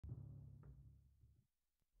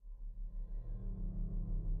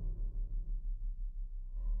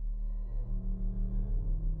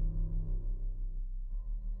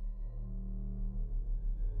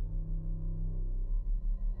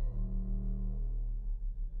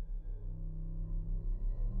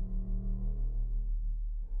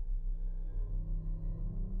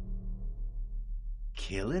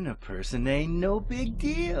Killing a person ain't no big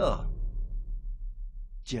deal.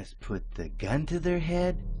 Just put the gun to their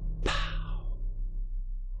head, pow.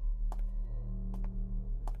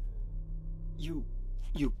 You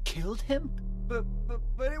killed him? But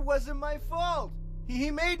it wasn't my fault. He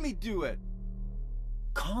made me do it.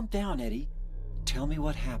 Calm down, Eddie. Tell me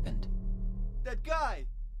what happened. That guy,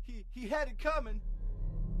 he had it coming.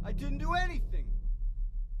 I didn't do anything.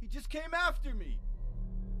 He just came after me.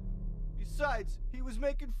 Besides, he was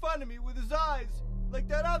making fun of me with his eyes, like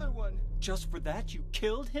that other one. Just for that, you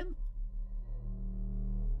killed him?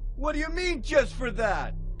 What do you mean, just for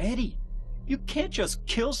that? Eddie, you can't just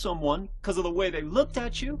kill someone because of the way they looked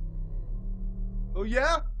at you. Oh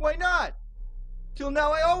yeah? Why not? Till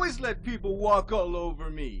now I always let people walk all over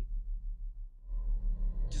me.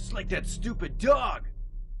 Just like that stupid dog.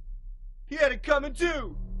 He had it coming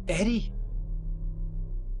too. Eddie?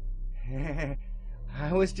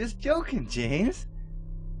 I was just joking, James.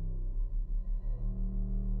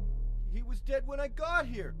 He was dead when I got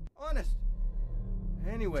here. Honest.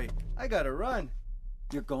 Anyway, I gotta run.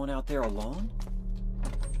 You're going out there alone?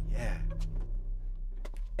 Yeah.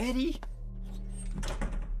 Eddie?